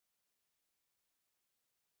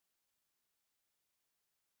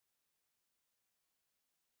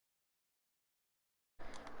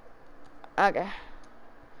Okay.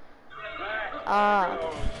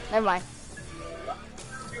 Never mind.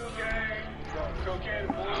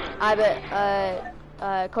 I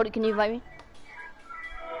bet, Cody, can you invite me?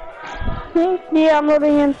 Yeah, I'm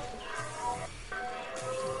loading in.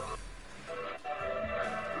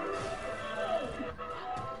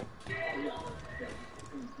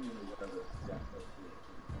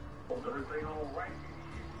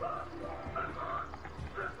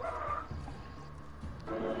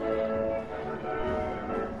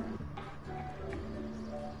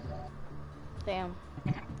 Damn.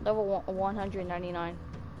 Level 199.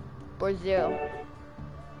 Brazil.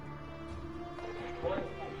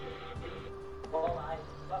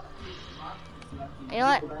 You know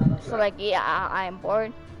what? So like, yeah, I'm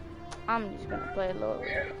bored. I'm just gonna play a little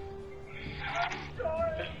bit.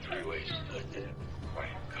 Three-way split it.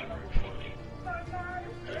 Right, cover it for me. I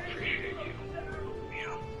appreciate you.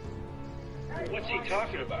 Yeah. What's he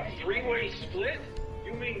talking about? Three-way split?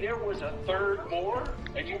 You mean there was a third more,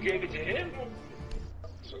 and you gave it to him?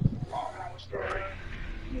 It's a long story.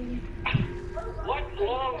 What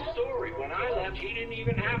long story? When I left, he didn't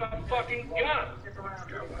even have a fucking gun. He's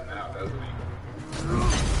got one now, doesn't he?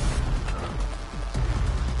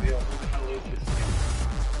 Bill, who the hell is this?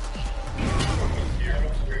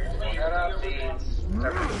 Shut up, Deans.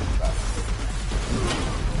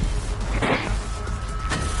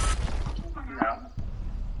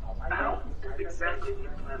 How exactly do you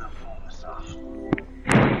plan on pulling this off?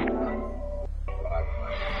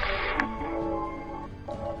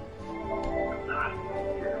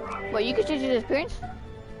 Wait, you can change his appearance?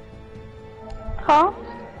 Huh?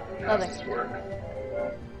 Nothing.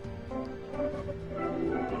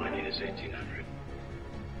 All I need is 1,800.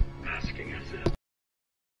 Asking us this.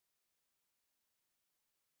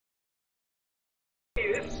 Hey,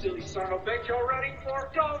 this silly son of a bitch already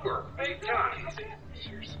forked over. Big time.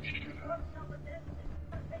 Seriously, shut up.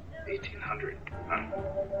 1,800. Huh?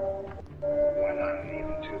 Why not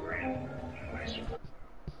even 2 grand? Anyways.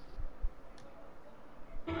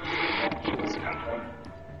 What's it come for?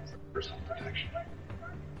 Personal protection.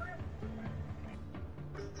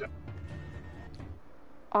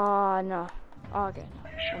 No. Oh, okay, no.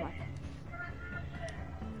 Never mind.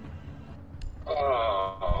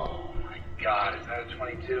 Oh my god, is that a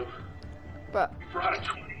 22? But You brought a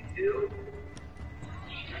 22?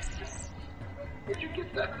 Jesus. Where'd you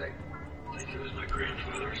get that thing? I think it was my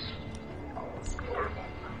grandfather's. Oh, it's horrible.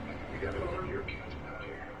 We got it over Europeans out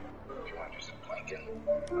here. If you want to do some planking.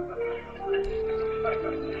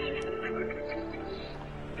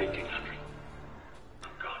 1,800.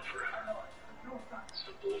 I'm gone forever.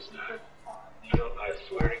 Simple as that. You know, I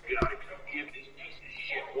swear to God, if you give this piece of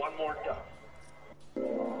shit one more duck.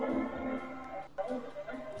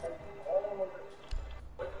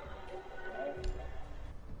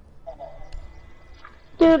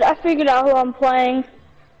 Dude, I figured out who I'm playing.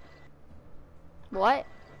 what?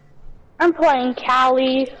 I'm playing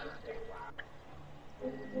Callie.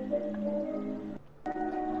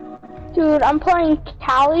 Dude, I'm playing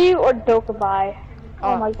Callie or Dokkaebi.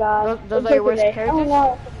 Oh my god. Those are your worst characters?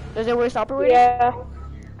 Those are your worst operators? Yeah.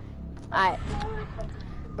 Alright.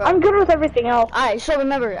 I'm good with everything else. Alright, so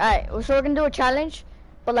remember, alright, so we're gonna do a challenge,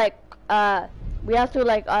 but like, we have to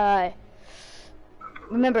like,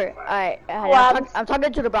 remember, alright, I'm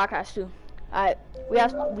talking to the broadcast too. Alright, we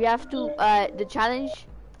have to, the challenge,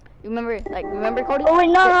 remember Cody? Oh wait,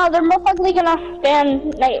 no, they're most likely gonna ban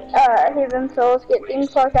Night, Haven, so let's get Theme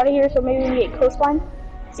Park out of here so maybe we can get Coastline.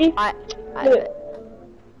 See?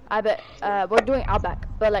 I bet, we're doing Outback,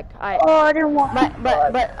 but like, oh, I didn't want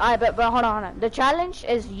but hold on. The challenge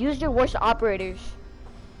is use your worst operators,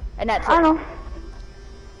 and that's it. I know.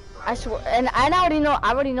 I swear, and I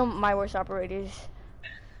already know my worst operators.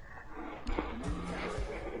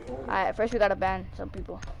 Alright, first we gotta ban some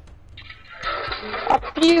people.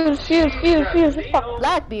 Fuse.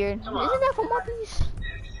 Blackbeard, isn't that from One Piece?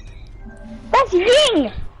 That's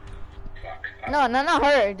Ying! No, not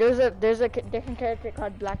her. There's a different character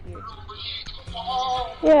called Blackbeard.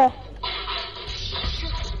 Yeah.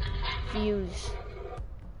 Fuse.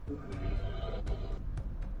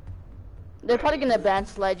 They're probably gonna ban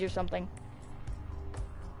Sledge or something.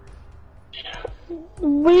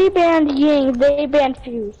 We banned Ying, they banned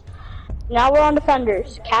Fuse. Now we're on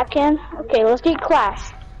Defenders. Capcan? Okay, let's get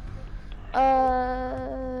Class.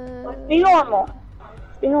 Be normal.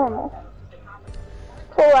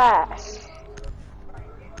 Class.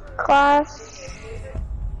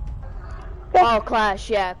 Oh, Clash,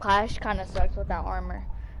 yeah. Clash kinda sucks with that armor.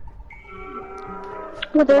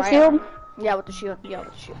 With the shield? Yeah, with the shield.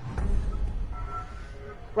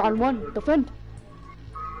 Round 1, defend.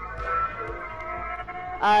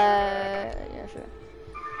 Yeah, sure.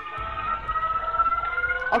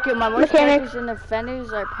 Okay, my most Mechanic. characters and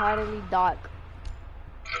defenders are probably Doc.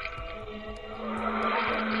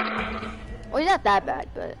 Well, he's not that bad,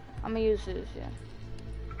 but I'm gonna use his, yeah.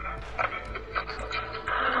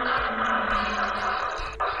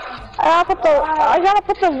 I gotta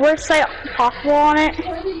put the worst site possible on it.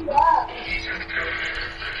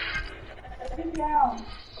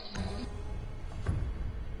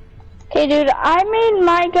 Okay, dude, I made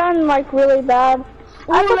my gun like really bad.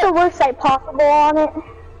 I put the worst site possible on it.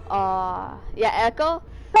 Yeah, Echo.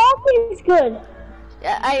 Donkey's good.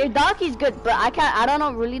 Yeah, Donkey's good, but I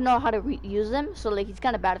don't really know how to use them, so like he's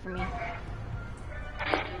kind of bad for me.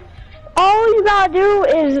 All you gotta do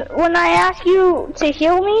is when I ask you to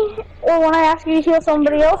heal me, or when I ask you to heal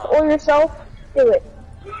somebody else or yourself, do it.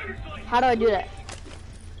 How do I do that?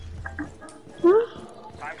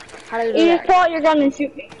 How do I do You that? just pull out your gun and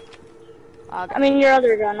shoot me. Okay. I mean your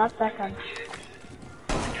other gun, not that gun.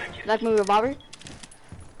 You like my revolver?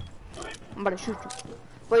 I'm about to shoot you.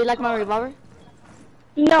 Bro, you like my revolver?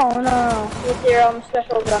 No. With your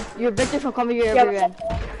special gun. You're Victor from Come Here Yeah, Every End.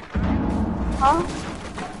 Huh?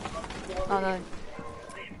 Oh, no.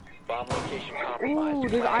 Bomb location compromised. Ooh,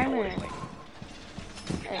 there's armor.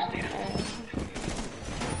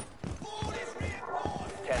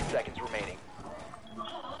 10 seconds remaining.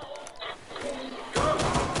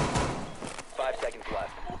 5 seconds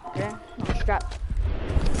left. Okay, I'm strapped.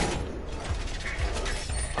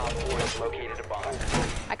 Op 4 has located a bomb.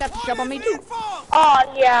 I got the strap on me too.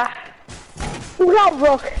 Oh yeah. We got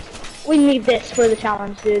Rook. We need this for the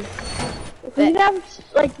challenge, dude. If we have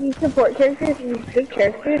like these support characters and these good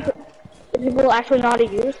characters that people actually know how to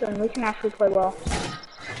use, then we can actually play well.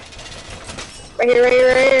 Right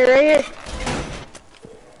here.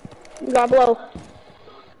 You got blow.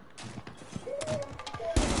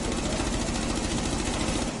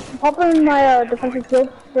 I'm popping my defensive shield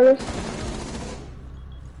for this.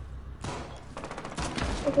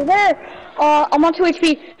 Over there. I'm on 2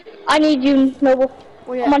 HP. I need you, Noble.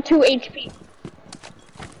 Oh, yeah. I'm on 2 HP.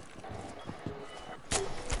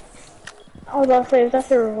 I was about to say, is that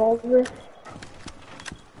the revolver?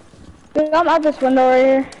 Dude, I'm out this window right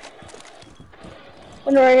here.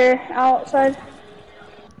 Window right here, outside.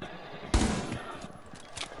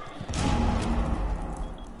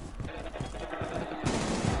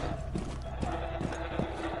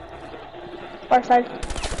 Far side.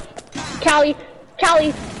 Callie,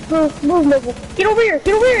 move, Noble. Get over here, it's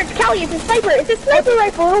Callie, it's a sniper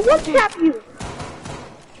rifle, it'll one-tap you.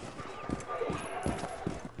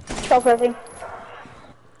 Stop pressing.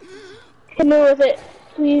 Hit me with it,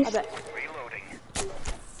 please. I bet.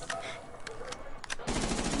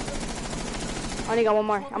 I only got one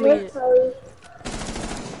more. I'm gonna use it.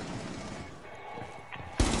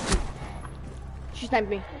 She sniped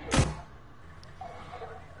me.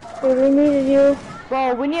 Dude, we needed you.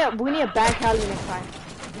 Bro, we need a bad Callie next time.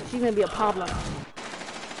 She's gonna be a problem.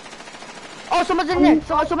 Oh, someone's in there.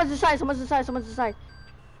 Someone's inside.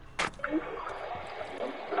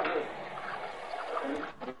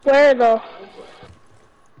 Where though?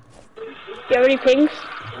 Do you have any pings?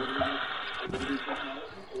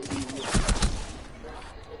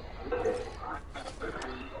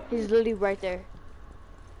 He's literally right there.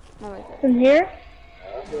 Not right there. In here?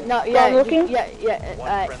 No, yeah, I'm looking? yeah.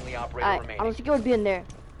 One friendly operator I remaining. don't think it would be in there.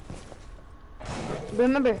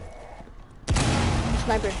 Remember,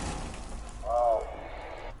 sniper.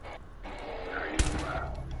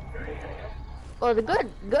 Oh, the good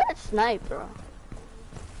snipe, bro.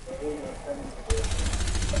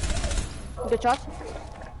 Good shots.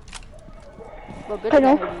 Well, good. I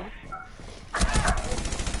know.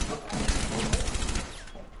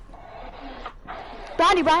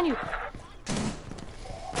 Behind you.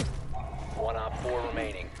 One op 4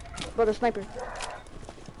 remaining. Bro, the sniper.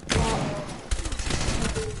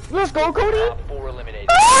 Let's go, Cody. Op 4 eliminated.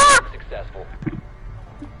 Ah! Successful.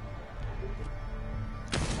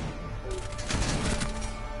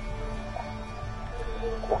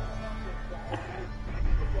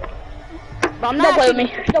 But I'm Don't not play with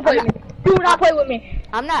actually- me. Don't play with me. Do not play with me.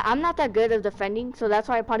 I'm not that good at defending, so that's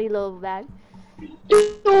why I probably a little bad.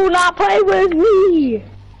 Do not play with me.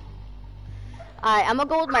 Alright, I'm gonna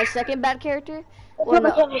go with my second bad character. Well,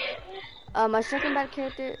 no. My second bad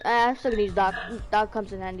character, I'm still gonna use Doc. Doc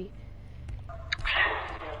comes in handy.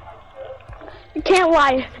 You can't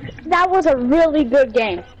lie. That was a really good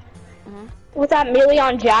game. With that melee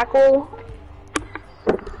on Jackal.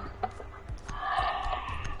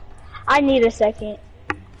 I need a second.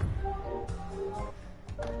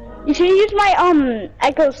 You should use my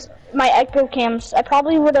echo cams. I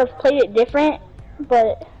probably would have played it different,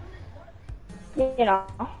 but You know.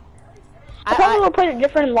 I probably will put it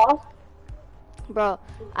different in Lost. Bro,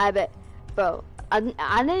 I bet, bro. I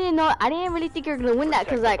didn't know. I didn't really think you're gonna win that,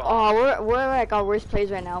 cause like, oh, we're like our worst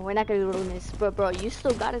plays right now. We're not gonna win this, but bro, you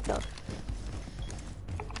still got it though.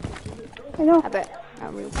 I know. I bet.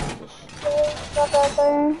 I'm real.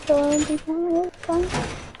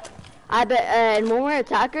 I bet, and when we're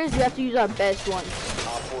attackers, we have to use our best ones.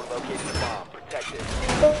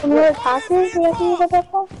 When we're attackers, we have to use our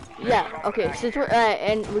best ones? Yeah, okay, since we're,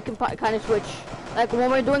 and we can kind of switch. Like, when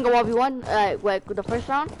we're doing a 1v1, like, the first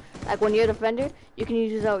round, like, when you're a defender, you can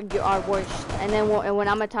use our worst. And then when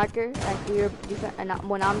I'm attacker, like,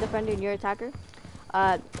 when I'm defender and you're attacker,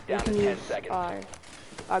 you can use our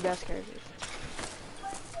best characters.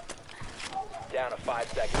 Down to 5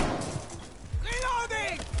 seconds.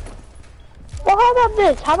 Reloading! Well, how about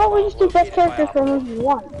this? How about we just do best characters for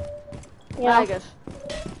 1v1? Yeah, I guess.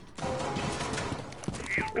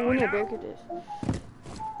 Ooh, we need to barricade this.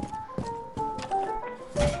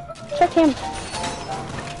 Check him.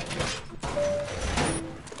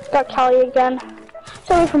 Got Callie again.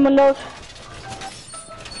 Sorry from Windows.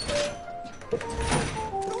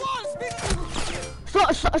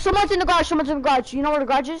 Someone's in the garage. Someone's in the garage. You know where the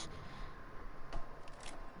garage is?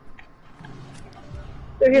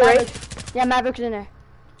 They're here, right? Yeah, Maverick's in there.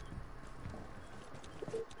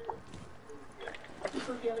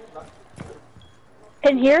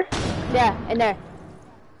 In here? Yeah, in there.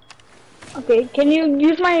 Okay, can you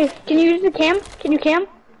use the cam? Can you cam?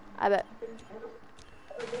 I bet.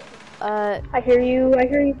 I hear you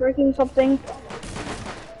breaking something.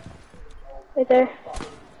 Right there.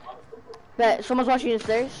 Bet someone's watching the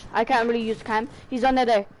stairs. I can't really use the cam. He's under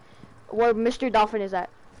there. Where Mr. Dolphin is at.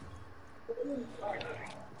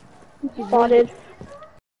 He's spotted.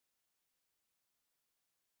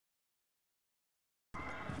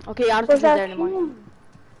 Okay, I don't think he's there anymore.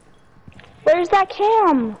 Where's that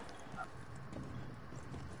cam?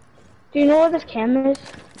 Do you know where this cam is?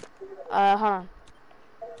 Hold on.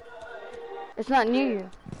 It's not near you.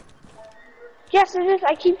 Yes, it is.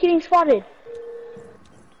 I keep getting spotted.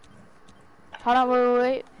 Hold on,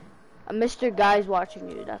 wait. Mr. Guy's watching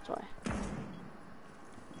you, that's why.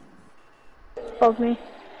 Above me.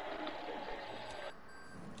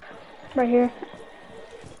 Right here.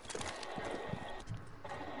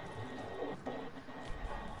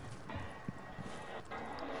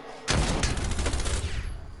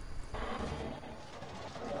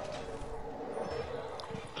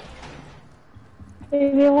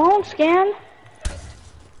 Leave me alone, Scan.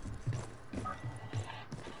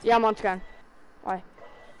 Yeah, I'm on scan. Why?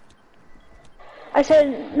 I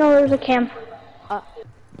said, no, there's a cam.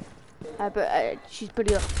 But she's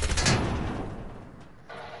pretty low.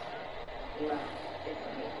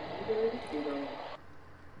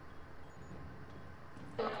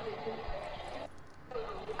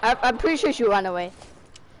 I'm pretty sure she ran away.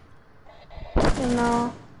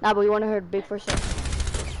 No. Nah, but we want to hear big first.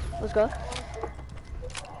 Let's go.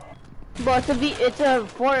 Bro, it's a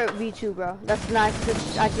 4v2, bro. That's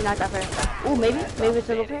actually not that fair. Ooh, maybe it's a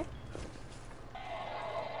little fair.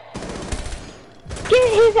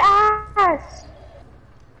 Get his ass!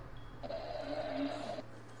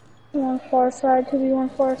 1 far side,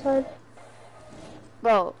 2v1 far side.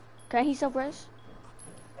 Bro, can he self-res?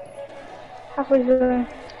 Halfway through.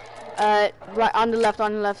 Right, on the left,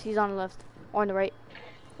 he's on the left. Or on the right.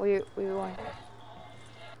 Where you going?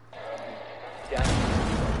 Yeah.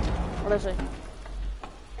 What is it?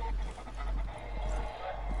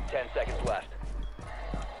 10 seconds left.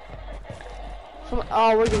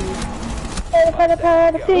 Oh, we're gonna lose.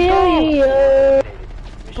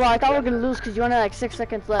 Bro, I thought we were gonna lose because you only had like 6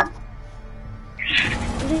 seconds left.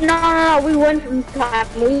 No, we win from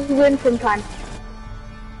time.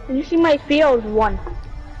 Did you see my field? 1.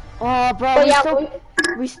 Oh, bro,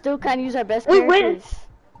 we still can't use our best characters. Win.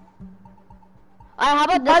 How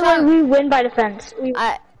about this one? We win by defense.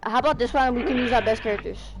 How about this one? We can use our best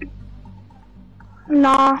characters.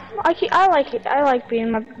 Nah, I like it. I like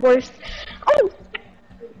being my worst.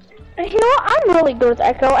 You know what? I'm really good with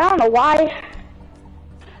Echo. I don't know why.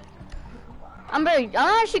 I'm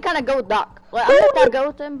actually kind of good with Doc. Like, I'm not that good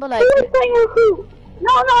with him, but like. Who's playing Recruit?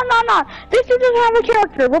 No. This doesn't have a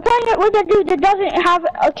character. We're playing it with a dude that doesn't have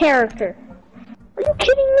a character. Are you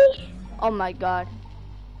kidding me? Oh my god.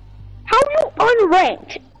 How are you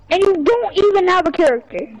unranked and you don't even have a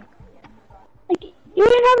character? Like, you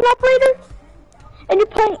didn't have an operator? And you're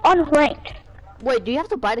playing unranked. Wait, do you have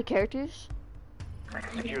to buy the characters?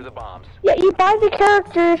 Secure the bombs. Yeah, you buy the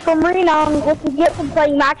characters from Renown just to get from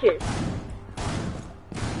playing matches.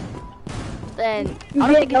 Then, I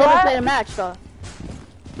don't think he's ever played a match, though.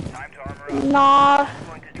 Nah.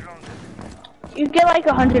 You get like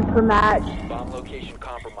 100 per match. Bomb location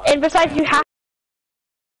compromised. And besides, you have.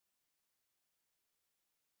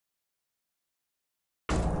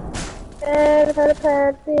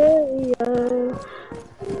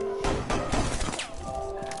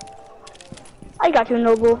 I got you,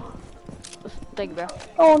 Noble. Thank you, bro.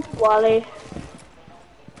 Don't worry.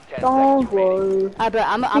 10 Don't seconds remaining. worry. Alright, bro,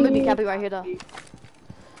 I'm gonna be camping right here though.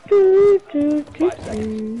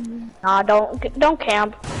 Nah, don't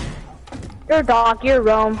camp. You're Doc, you're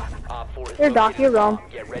Rome. Op 4 is You're Doc, located you're a bomb. Rome.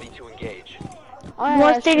 Get ready to engage. Oh, You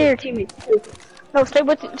want to stay near your teammates too. No, stay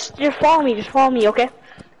with. Just follow me, okay?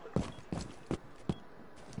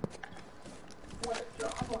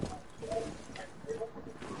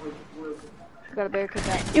 Got a barricade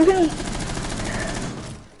that. You can.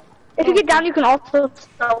 If you get down, you can also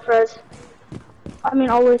self-res. I mean,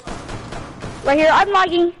 always. Right here, I'm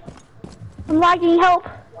lagging. I'm lagging, help.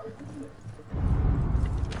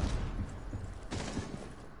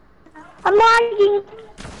 I'm lagging.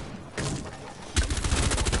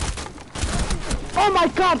 Oh my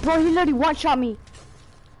god, bro, he literally one-shot me.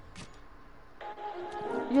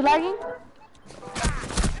 You lagging?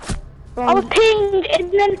 Bro, I was pinged,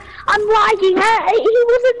 and then I'm lagging. He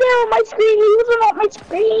wasn't there on my screen. He wasn't on my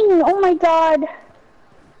screen. Oh my god.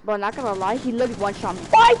 bro, not gonna lie, he literally one-shot me.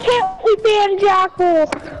 Why can't we ban Jackal?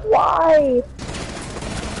 Why?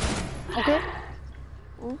 Okay?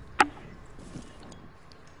 Ooh.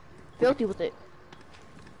 Filthy with it.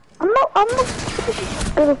 I'm not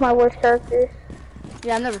good with my worst characters.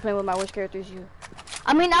 Yeah, I'm never playing with my worst characters. You.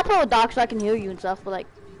 I mean, I play with Doc so I can heal you and stuff, but like,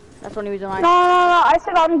 that's the only reason why. No, I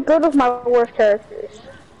said I'm good with my worst characters.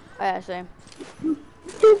 Oh, yeah, same. Dude,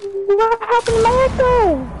 what happened to my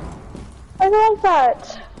echo? I don't like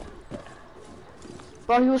that.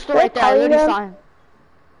 Bro, he was still Did I right there. I call you literally then? saw him.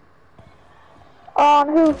 On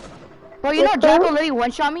who? Bro, you know Recruit? Jackal literally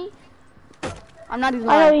one-shot me? I'm not even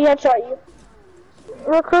I know lying. he headshot you.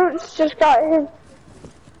 Recruit's just got his.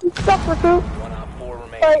 Stop, Recruit. One Op 4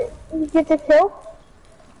 remaining. But he gets a kill.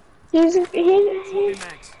 He.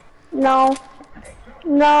 No.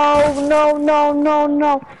 No.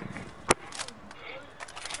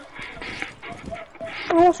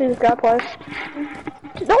 I won't see this guy play.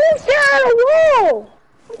 Don't stare at a wall!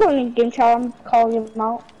 I'm putting in game chat, I'm calling him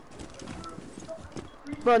out.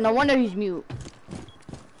 Bro, no wonder he's mute.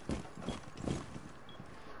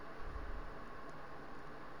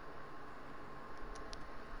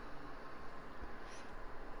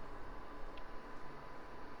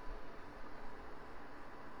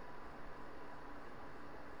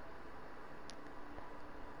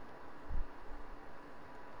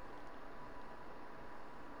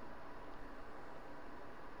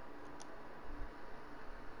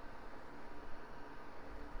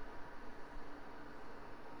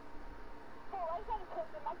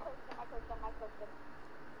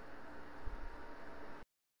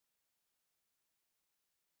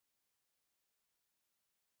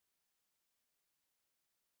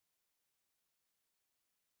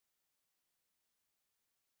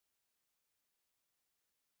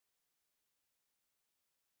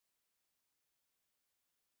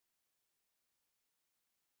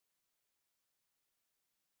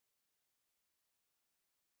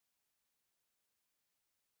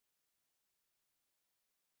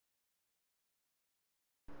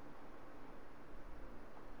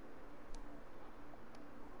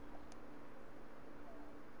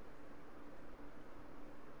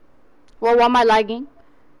 Well, why am I lagging?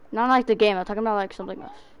 Not like the game, I'm talking about like something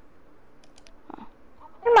else.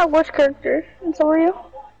 You're my worst character, and so are you.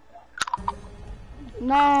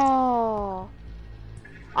 No.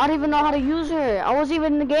 I don't even know how to use her. I wasn't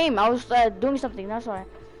even in the game. I was doing something, that's why.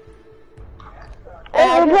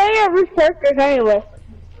 We're playing our worst characters anyway.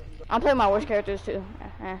 I'm playing my worst characters too.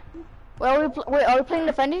 Well, wait, are we playing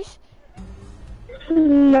defenders?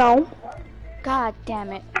 No. God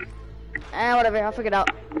damn it. Whatever, I'll figure it out.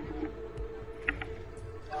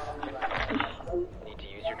 Need to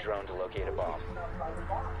use your drone to locate a bomb.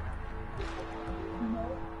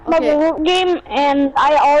 Okay. My game, and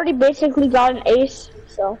I already basically got an ace,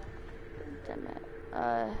 so. Damn it.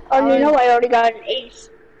 Oh, you know I already got an ace.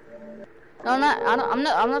 No, I'm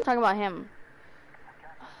not talking about him.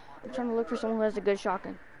 I'm trying to look for someone who has a good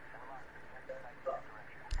shotgun.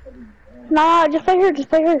 Nah, just play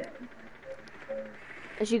her.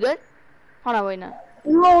 Is she good? Hold on, wait, no.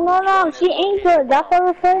 No, she ain't good. That's why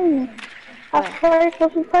we're playing her. That's why you're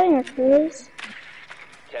supposed to be playing her, please.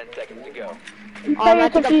 10 seconds to go. You play her I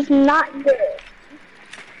think because she's not good.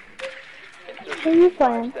 Insertion Who are you in 5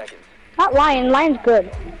 playing? seconds. Not Lion's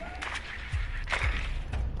good.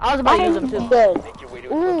 I was about to use Lion's him too. good. Make your way to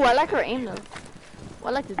Ooh, I like her aim though. Well,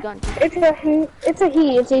 I like this gun. It's a he. It's a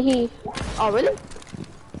he. It's a he. Oh, really?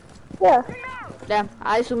 Yeah. Damn,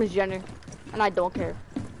 I assume it's gender, and I don't care.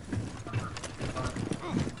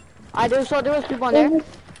 I do. So there was people in there.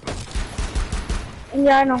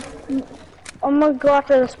 Yeah, I know. I'm gonna go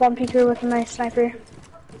after the spawn peeker with a nice sniper.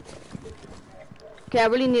 Okay, I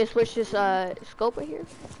really need to switch this scope right here.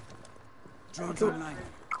 Drones online.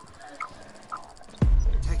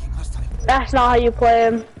 Taking hostile. That's not how you play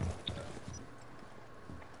him.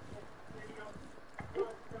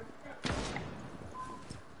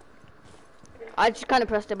 I just kind of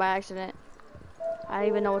pressed it by accident. I don't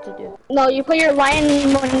even know what to do. No, you put your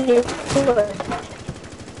lion when you do it.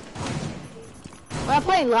 When I'm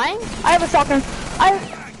playing Lion? I have a shotgun.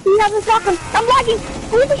 He has a shotgun. I'm lagging.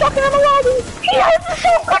 He has a shotgun. I'm lagging. He has a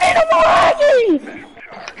shotgun and I'm lagging.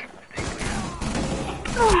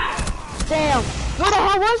 Damn. Where the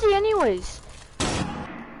hell was he anyways?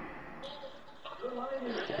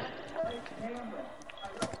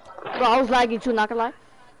 Bro, I was lagging too, not gonna lie.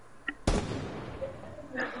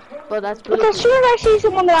 But that's good. Because as soon as I see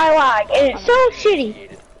someone that I lag, and it's so shitty.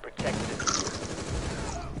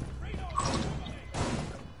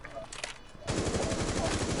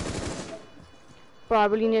 Bro, I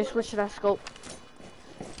really need to switch to that scope.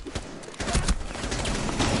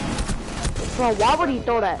 Bro, why would he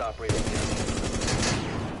throw that?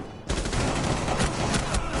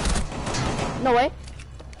 No way.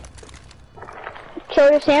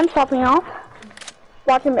 Kill your Sam, popping off.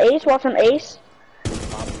 Watch him ace, watch him ace.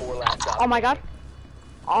 Oh my god.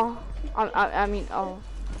 Oh, I mean, oh.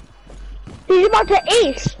 He's about to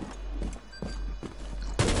ace.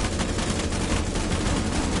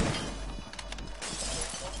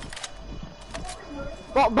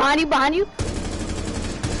 Bro, behind you, behind you.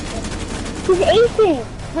 He's acing.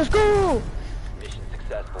 Let's go. Mission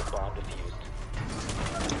successful. Bomb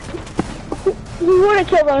defused. He would have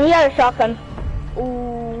killed him. He had a shotgun.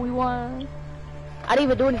 Ooh, we won. I didn't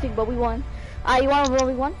even do anything, but we won. You want to roll?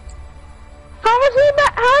 We won. How did he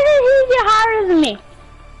get higher than me?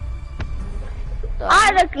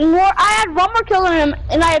 I had one more kill than him,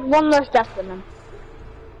 and I had one less death than him.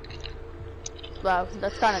 Wow,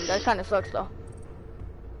 that kind of sucks though.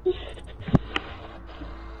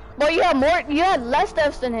 But you had less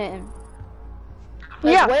deaths than him.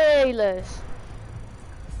 Like, Yeah. way less.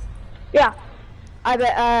 Yeah. I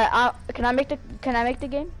bet. Can I make the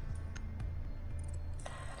game?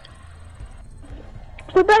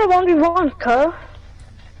 We better 1v1, cuz.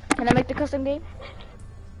 Can I make the custom game?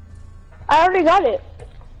 I already got it.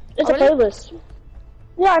 It's Oh, a really? playlist.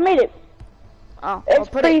 Yeah, I made it. Oh, It's I'll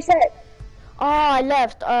put pretty it. set. Oh, I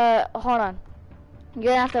left. Hold on. You're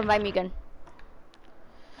gonna have to invite me again.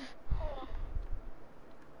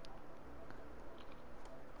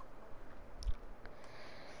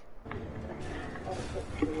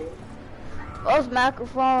 Both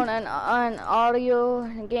microphone and audio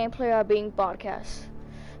and gameplay are being broadcast.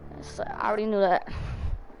 So I already knew that.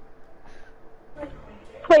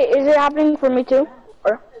 Wait, is it happening for me too?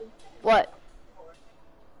 Or, What?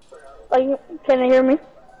 like, can they hear me?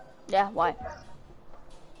 Yeah, why?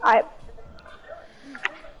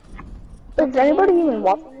 Is anybody even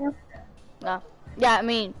watching this? No. Yeah, I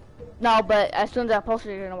mean, no, but as soon as I post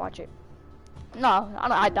it, you're gonna watch it. No,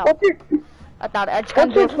 I doubt. What's your, I thought I just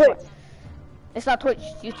what's can't do your it for fun. Twitch? It's not Twitch,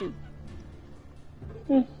 it's YouTube.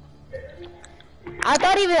 Hmm.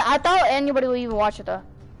 I thought anybody would even watch it though.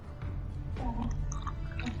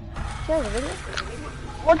 Share the video?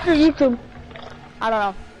 What's your YouTube? I don't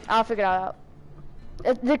know. I'll figure it out.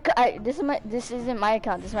 This isn't my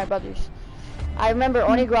account. This is my brother's. I remember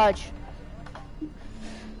Oni Garage.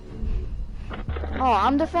 Oh,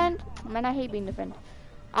 I'm defend? Man, I hate being defend.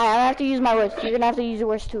 I have to use my words. You're gonna have to use your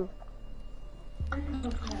words too.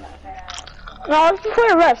 No, let's just play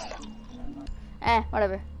a rest.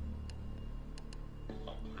 Whatever.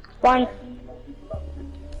 Fine.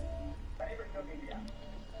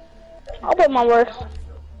 I'll put my worst.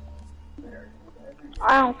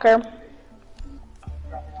 I don't care.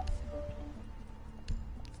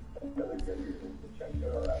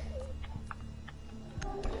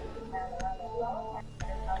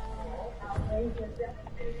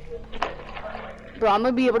 Bro, I'm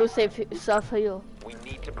gonna be able to save self-heal. We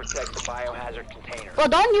need to protect the biohazard container. Bro,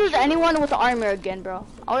 don't use anyone with armor again, bro.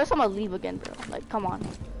 Or else I'm gonna leave again, bro. Like, come on.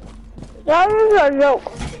 That is a joke.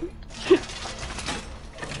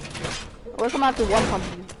 Or else I'm gonna have to one pump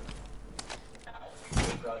you.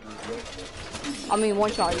 I mean,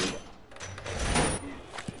 one shot you.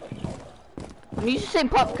 I mean, you should say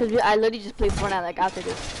pump because I literally just played Fortnite like after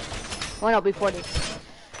this. Well, no, before this.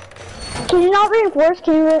 Can you not reinforce?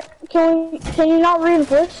 Can you not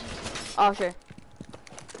reinforce? Oh, sure.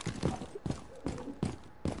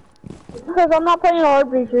 Because I'm not playing all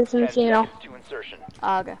breaches 10 since, you know. seconds to insertion.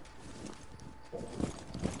 Okay.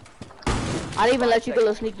 I didn't even let you go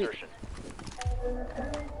to sneak peek. Insertion.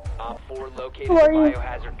 Op 4 located Who the are you?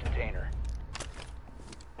 biohazard container.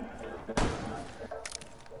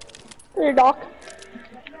 Here, Doc.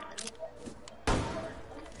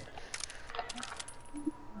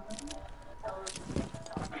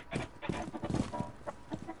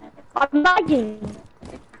 I'm lagging.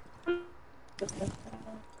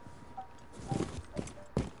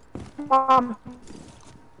 Um.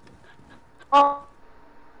 Oh.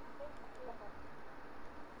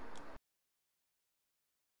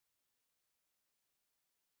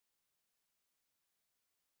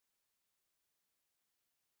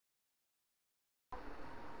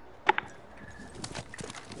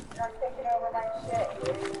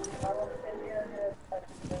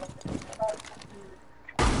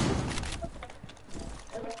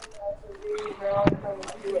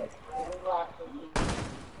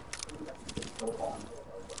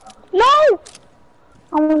 No!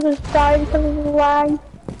 I almost just died because of the lag.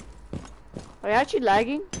 Are you actually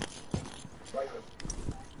lagging?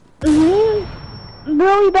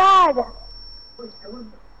 Really bad.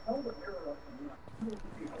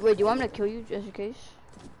 Wait, do you want me to kill you just in case?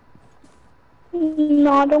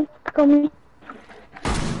 No, don't kill me.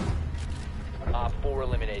 Op 4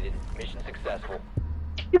 eliminated. Mission successful.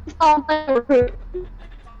 Why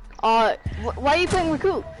are you playing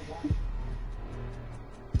recruit?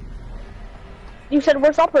 You said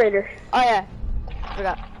worst operator. Oh yeah,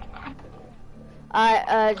 forgot.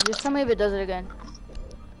 Just tell me if it does it again.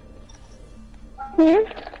 This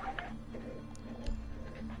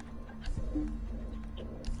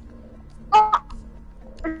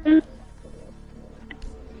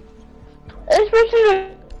person is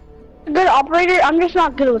a good operator. I'm just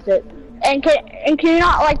not good with it. And can you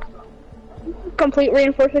not like complete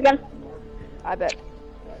reinforce again? I bet.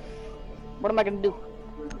 What am I gonna do?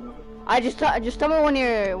 Just tell me when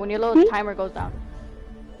your little timer goes down.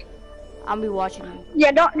 I'll be watching you.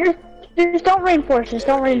 Yeah, just don't reinforce. Just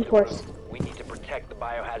don't reinforce. We need to protect the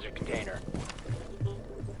biohazard container.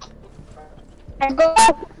 And go.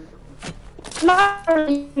 Not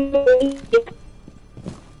really.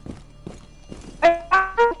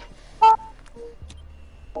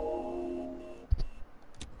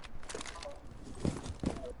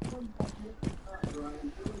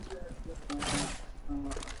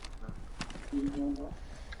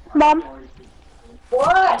 Mom.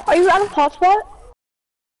 What? Are you out of hotspot?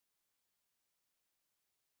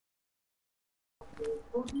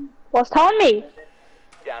 What's telling me?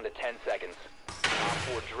 Down to 10 seconds. Op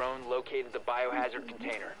 4 drone located the biohazard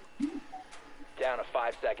container. Down to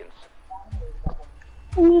 5 seconds.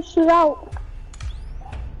 You shoot out.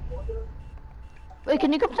 Wait,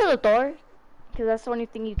 can you come to the door? Because that's the only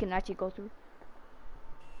thing you can actually go through.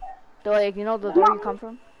 Like, you know the door you come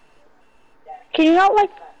from? Can you not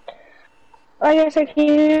like I said, can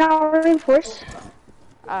you not reinforce?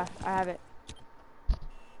 I have it.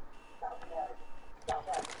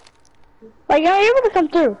 Like, I'm able to come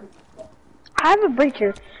through. I have a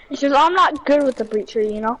breacher. It's just I'm not good with the breacher,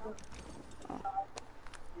 you know?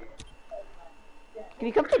 Can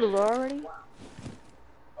you come to the door already?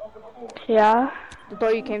 Yeah. The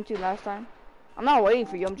door you came to last time? I'm not waiting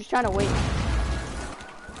for you, I'm just trying to wait.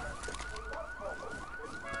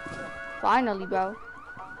 Finally, bro.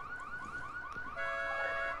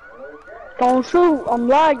 Don't shoot, I'm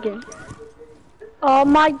lagging. Oh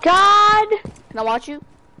my god! Can I watch you?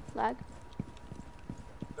 Lag?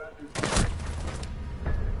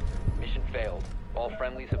 Mission failed. All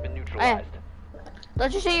friendlies have been neutralized.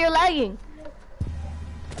 Don't you say you're lagging?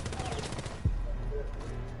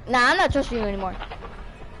 Nah, I'm not trusting you anymore.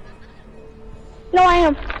 No, I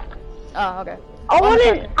am. Oh, okay. I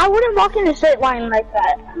wouldn't walk in a straight line like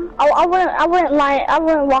that. I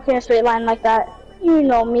wouldn't walk in a straight line like that. You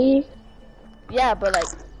know me. Yeah, but like,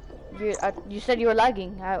 you said you were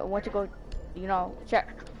lagging. I went to go, you know, check.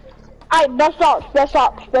 Alright, best stops. Best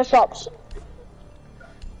stops.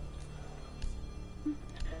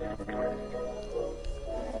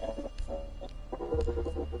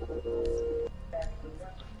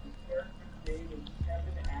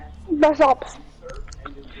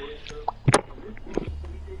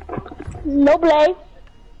 Noble.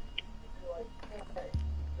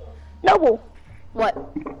 Noble. What?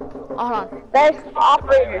 Hold on. Best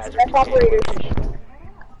operators.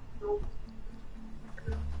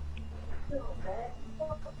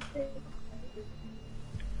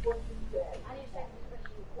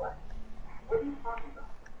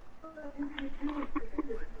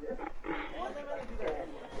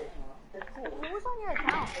 Who's on your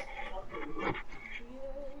account?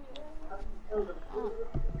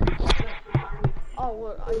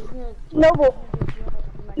 Noble,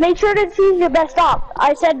 make sure to choose your best op.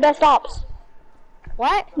 I said best ops.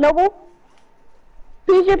 What? Noble,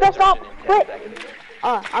 choose your best op. In 10 Quick. seconds.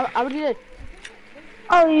 I already did.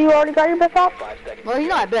 Oh, you already got your best op? 5 seconds. Well, he's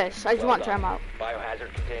not best. I just Well want to try him done. out.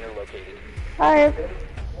 Biohazard container located. Alright.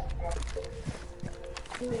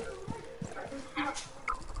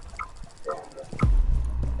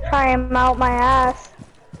 Try him out my ass.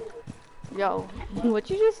 Yo, what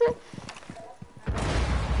you just said?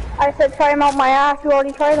 I said try him out my ass. You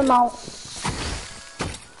already tried him out.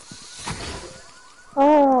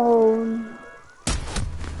 Oh.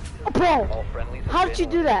 Bro, All friendlies have how did been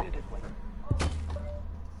you do that? eliminated.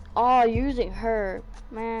 Oh, you're using her,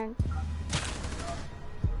 man.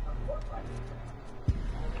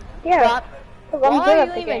 Yeah. Bro, 'Cause I'm why good are at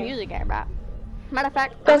you the even game. using her, bro? Matter of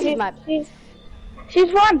fact, Cause this is my.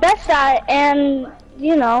 she's what I'm best at, and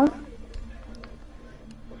you know,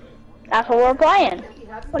 that's what we're playing.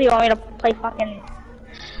 What do you want me to play? Fucking.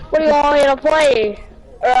 What do you want me to play?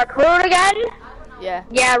 Recruit again? Yeah.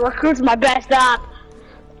 Yeah, recruit's my best op.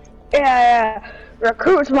 Yeah,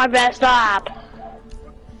 recruit's my best op.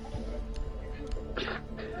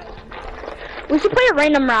 We should play a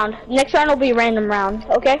random round. Next round will be a random round,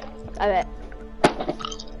 okay? I bet.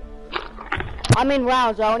 I mean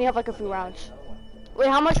rounds. I only have like a few rounds. Wait,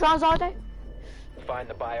 how much rounds are there? Find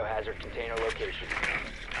the biohazard container location.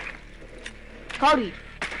 Cody.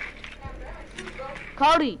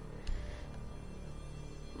 Cody.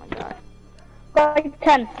 Oh my god. Like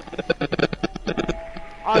 10.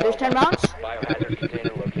 Oh, there's 10 rounds? Biohazard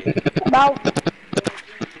container located. About.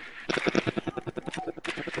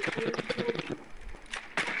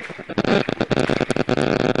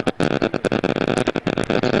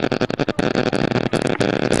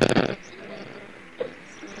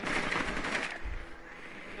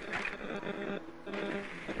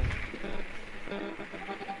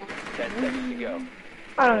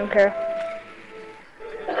 I don't care.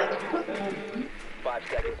 5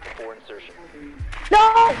 seconds before insertion.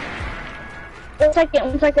 No! 1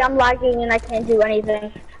 second, I'm lagging and I can't do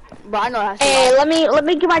anything. But I know how to Hey, let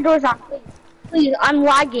me get my doors on. Please, I'm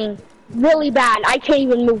lagging really bad. I can't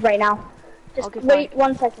even move right now. Just Okay, wait fine.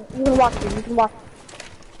 1 second. You can watch me, you can watch me.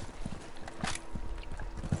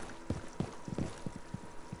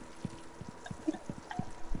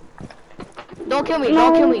 Don't kill me,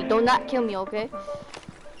 don't kill me, do not kill me, okay?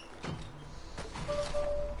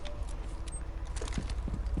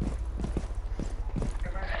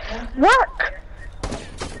 Work!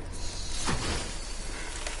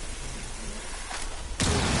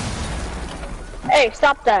 Hey,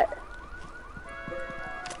 stop that.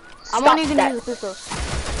 I'm Stop only gonna that. use the pistol.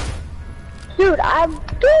 Dude, I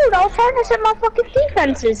was trying to set my fucking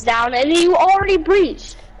defenses down and you already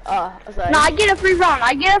breached. Sorry. No, I get a free round.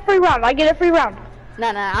 I get a free round. I get a free round.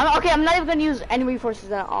 Nah, okay, I'm not even gonna use any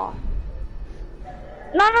reinforcements at all.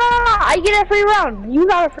 No, I get a free round. You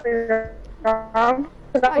got a free round.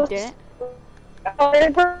 I didn't. You were in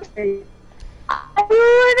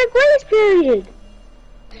a grace period.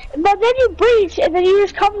 But then you breach and then you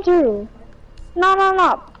just come through.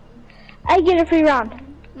 No. I get a free round.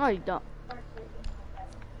 No, you don't.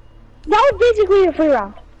 That was basically a free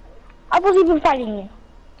round. I wasn't even fighting you.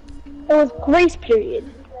 It was grace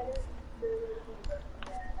period.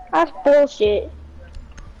 That's bullshit.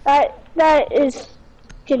 That is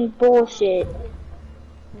fucking bullshit.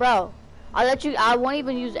 Bro, I won't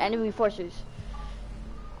even use any reinforcements.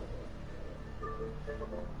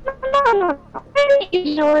 No.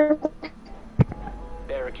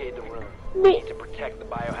 Barricade the room. Me- Need to protect the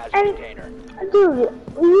biohazard and- container. Dude,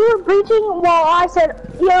 you were breaching while I said,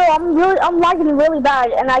 yo, I'm lagging really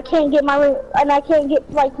bad, and I can't get my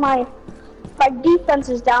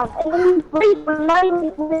defenses down. And then you breach when not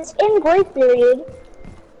even it's in grace period,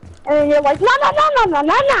 and then you're like, no,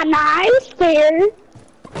 it's fair.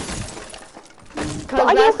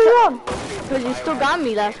 Cause you still got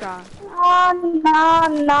me last round.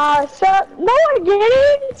 Nah, shut. No, I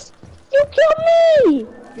didn't. You killed me.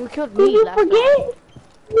 You killed Did me you last round. forget?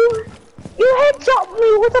 You headshot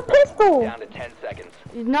me with a pistol. Down to 10 seconds.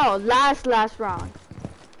 No, last round.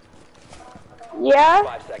 Yeah,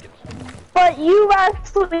 5 seconds. but you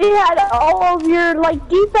actually had all of your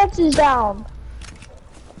defenses down.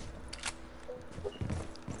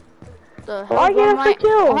 The hell Why is get on a my? free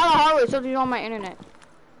kill? Hold on, something's on my internet.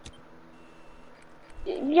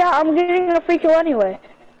 Yeah, I'm getting a free kill anyway,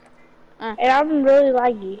 and I'm really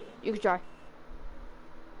laggy. You can try.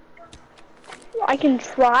 I can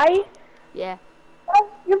try. Yeah. Oh,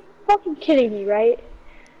 you're fucking kidding me, right?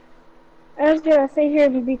 I was gonna sit here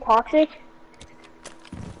and be toxic.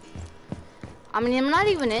 I mean, I'm not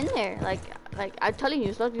even in there. Like, Like, I'm telling you,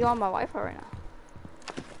 it's supposed to be on my Wi-Fi right now.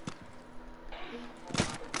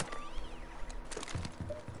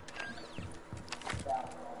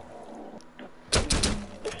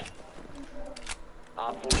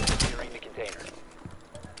 Op 4 securing the container.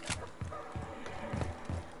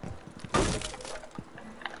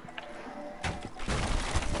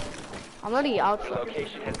 I'm already Your outside.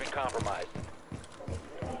 location has been compromised.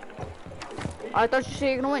 I thought you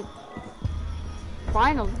said you're gonna win.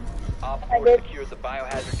 Finally. Op I 4 did. secured the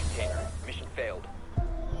biohazard container. Mission failed.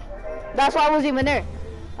 That's why I wasn't even there.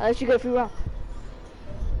 I let you get a free round.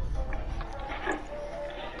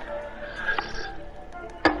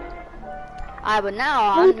 Alright, but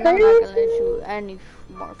now I'm not gonna let you any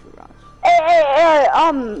more free rounds. Hey,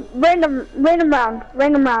 random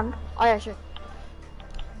round. Oh yeah, sure.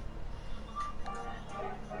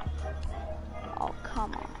 Oh,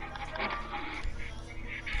 come on.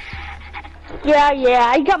 Yeah,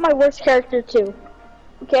 I got my worst character too.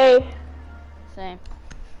 Okay, Same.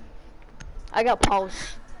 I got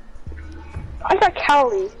pulse. I got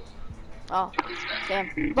Cowley. Oh,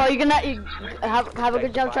 damn. But you're gonna have a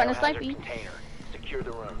good job trying to snipe me. Container. Secure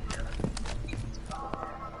the room.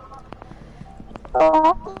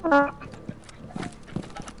 Oh,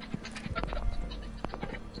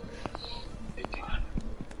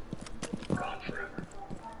 Gone forever.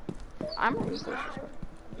 I'm ready for this.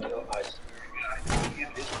 No, I swear, God,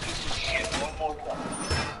 give this piece of shit one more time.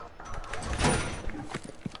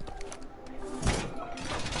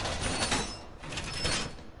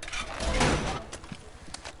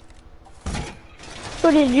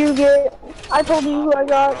 who did you get? I told you who I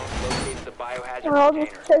got. Drone located the biohazard Well, I'll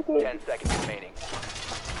just check container. it. 10 seconds remaining.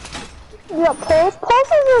 Yeah, Pulse.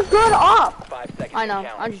 Pulse is a good op. 5 seconds I know. to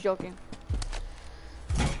count. I'm just joking.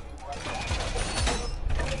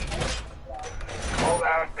 Hold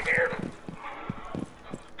out here.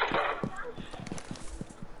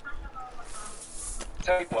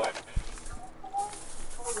 Tell you what.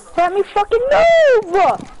 Let me fucking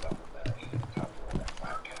move.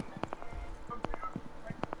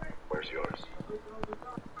 Where's yours?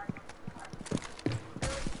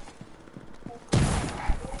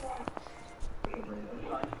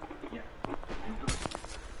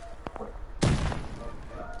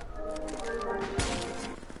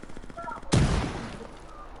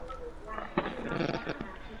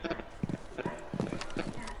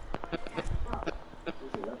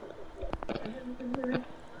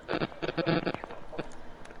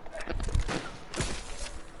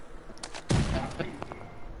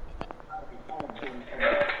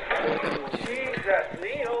 Jesus,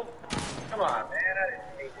 Neil. Come on, man. I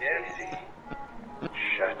didn't mean to.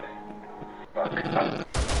 Shut fuck up.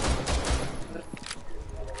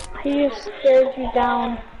 He just scared you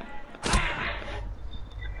down.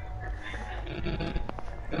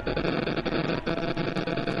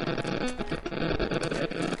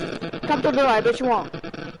 Come to the door, I bet you won't.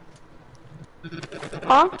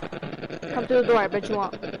 Huh? Come to the door, I bet you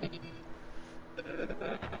won't.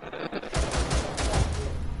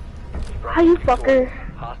 How you fucker?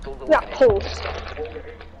 Hostiles You got eliminated. Pulse.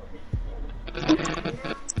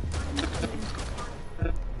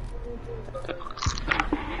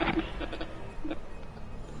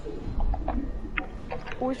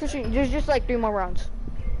 We're switching. There's just like 3 more rounds.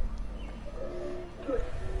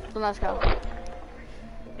 So let's go.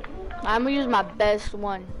 I'm gonna use my best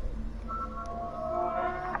one.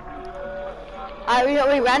 Alright,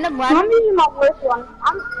 wait, random. I'm using my worst one.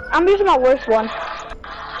 I'm using my worst one.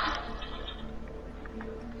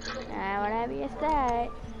 Whatever you say.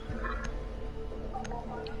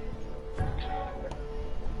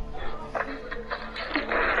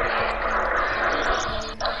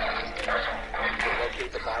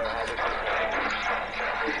 Locate the biohazard container.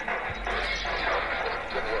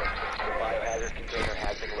 Good work. The biohazard container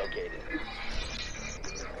has been located.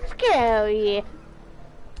 Scary.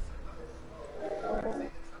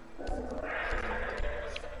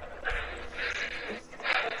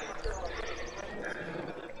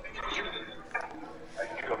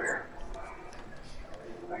 Come here.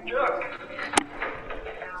 Chuck.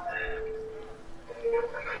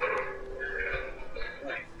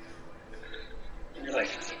 Your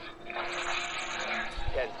license.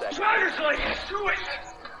 10 seconds. Driver's license. Do it.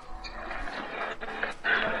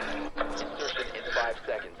 Insertion in 5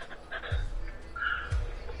 seconds.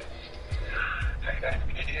 I got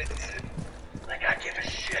kids. Like I give a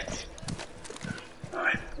shit.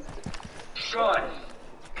 Alright. Sean.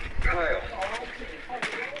 Kyle.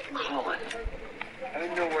 Colin. I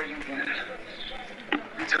didn't know where you went.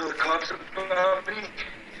 You tell the cops about me.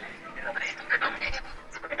 And they come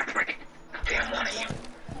for every damn one of you.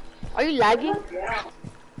 Are you lagging?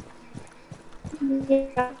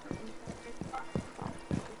 Yeah.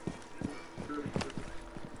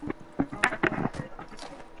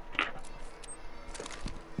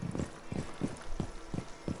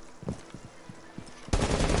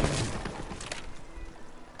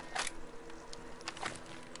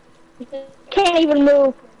 Can't even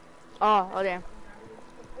move. Oh, okay.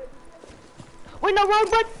 Wait, no, wrong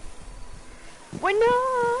button. Wait, no.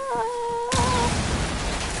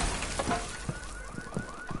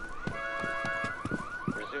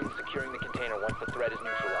 Resume securing the container once the threat is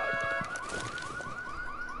neutralized.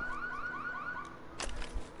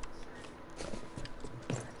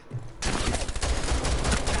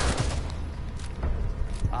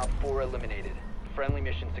 Op 4 eliminated. Friendly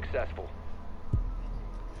mission successful.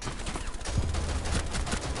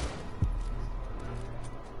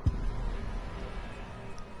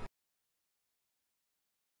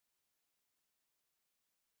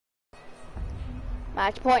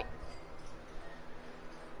 Match point.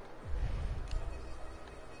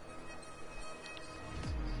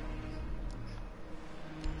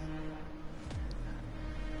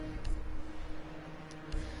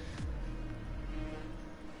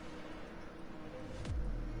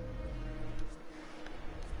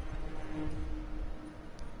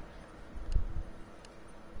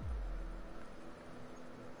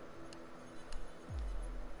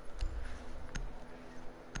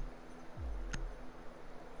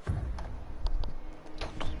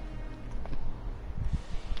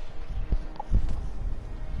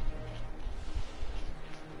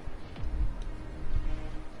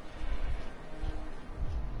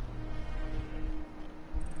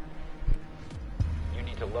 You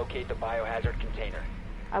need to locate the biohazard container.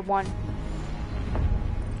 I won.